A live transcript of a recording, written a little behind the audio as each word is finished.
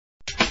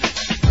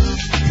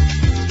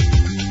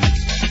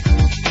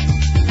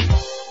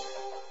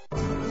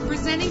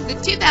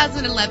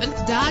2011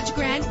 Dodge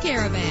Grand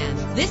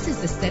Caravan. This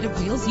is the set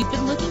of wheels you've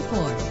been looking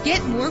for.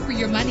 Get more for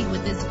your money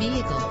with this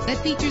vehicle that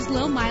features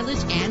low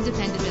mileage and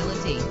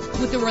dependability.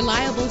 With a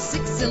reliable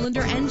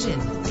 6-cylinder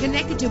engine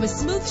connected to a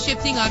smooth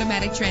shifting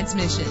automatic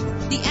transmission,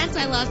 the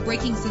anti-lock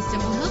braking system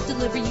will help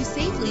deliver you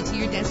safely to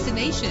your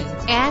destination.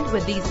 And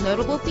with these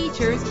notable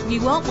features, you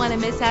won't want to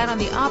miss out on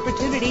the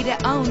opportunity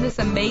to own this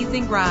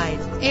amazing ride.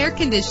 Air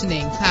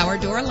conditioning, power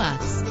door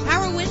locks,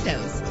 power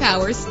windows,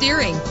 power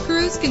steering,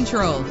 cruise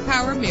control,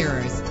 power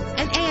mirrors,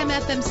 an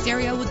AM/FM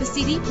stereo with a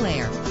CD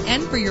player.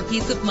 And for your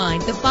peace of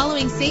mind, the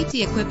following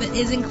safety equipment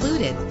is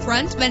included: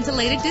 front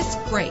ventilated disc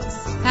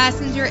brakes,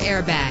 passenger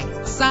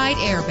airbag, side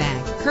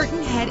airbag,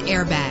 curtain head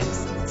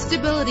airbags,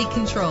 stability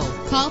control.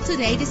 Call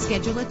today to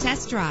schedule a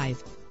test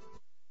drive.